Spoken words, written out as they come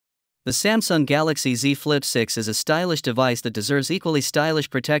The Samsung Galaxy Z Flip 6 is a stylish device that deserves equally stylish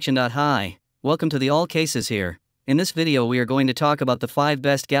protection.A. Welcome to the All Cases Here. In this video we are going to talk about the 5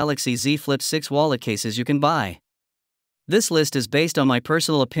 best Galaxy Z Flip 6 wallet cases you can buy. This list is based on my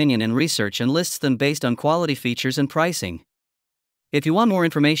personal opinion and research and lists them based on quality, features and pricing. If you want more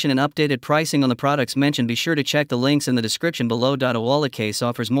information and updated pricing on the products mentioned, be sure to check the links in the description below. A wallet case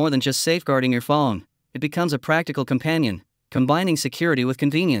offers more than just safeguarding your phone. It becomes a practical companion, combining security with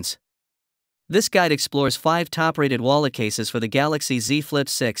convenience. This guide explores 5 top-rated wallet cases for the Galaxy Z Flip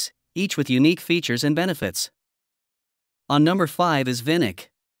 6, each with unique features and benefits. On number 5 is VINIC.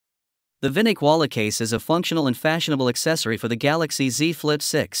 The VINIC wallet case is a functional and fashionable accessory for the Galaxy Z Flip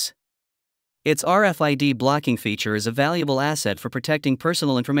 6. Its RFID blocking feature is a valuable asset for protecting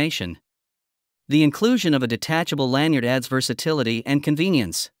personal information. The inclusion of a detachable lanyard adds versatility and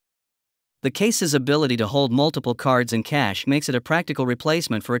convenience. The case's ability to hold multiple cards and cash makes it a practical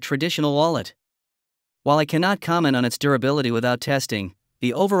replacement for a traditional wallet. While I cannot comment on its durability without testing,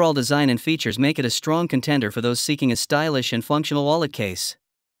 the overall design and features make it a strong contender for those seeking a stylish and functional wallet case.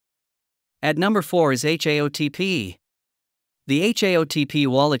 At number 4 is HAOTP. The HAOTP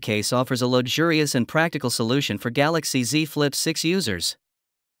wallet case offers a luxurious and practical solution for Galaxy Z Flip 6 users.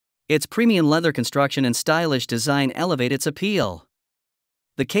 Its premium leather construction and stylish design elevate its appeal.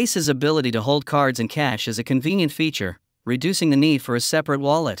 The case's ability to hold cards and cash is a convenient feature, reducing the need for a separate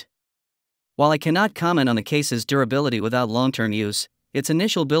wallet. While I cannot comment on the case's durability without long-term use, its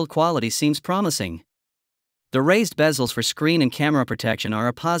initial build quality seems promising. The raised bezels for screen and camera protection are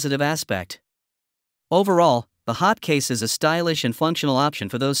a positive aspect. Overall, the hot case is a stylish and functional option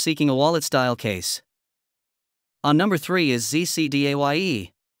for those seeking a wallet-style case. On number 3 is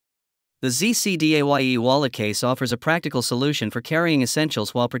ZCDAYE. The ZCDAYE wallet case offers a practical solution for carrying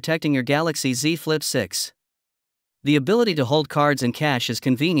essentials while protecting your Galaxy Z Flip 6. The ability to hold cards and cash is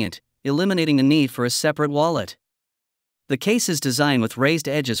convenient, eliminating the need for a separate wallet. The case's design with raised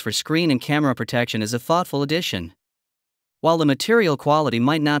edges for screen and camera protection is a thoughtful addition. While the material quality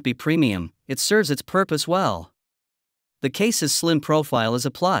might not be premium, it serves its purpose well. The case's slim profile is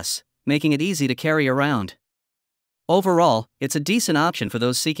a plus, making it easy to carry around. Overall, it's a decent option for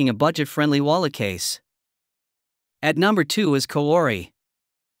those seeking a budget-friendly wallet case. At number 2 is Casekoo.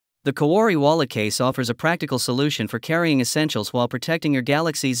 The Casekoo wallet case offers a practical solution for carrying essentials while protecting your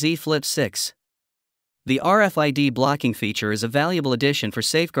Galaxy Z Flip 6. The RFID blocking feature is a valuable addition for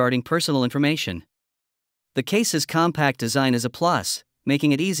safeguarding personal information. The case's compact design is a plus,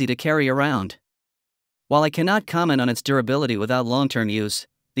 making it easy to carry around. While I cannot comment on its durability without long-term use,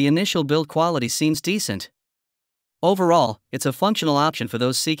 the initial build quality seems decent. Overall, it's a functional option for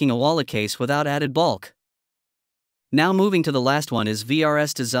those seeking a wallet case without added bulk. Now moving to the last one is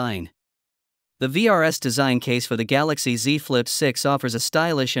VRS Design. The VRS Design case for the Galaxy Z Flip 6 offers a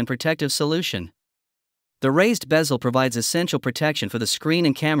stylish and protective solution. The raised bezel provides essential protection for the screen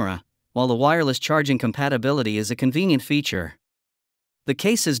and camera, while the wireless charging compatibility is a convenient feature. The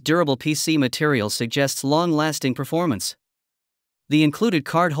case's durable PC material suggests long-lasting performance. The included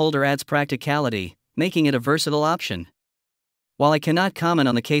card holder adds practicality, making it a versatile option. While I cannot comment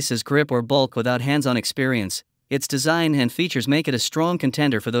on the case's grip or bulk without hands-on experience, its design and features make it a strong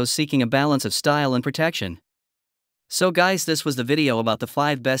contender for those seeking a balance of style and protection. So guys, this was the video about the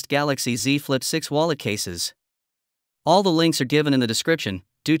 5 best Galaxy Z Flip 6 wallet cases. All the links are given in the description,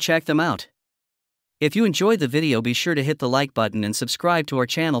 do check them out. If you enjoyed the video, be sure to hit the like button and subscribe to our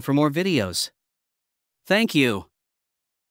channel for more videos. Thank you.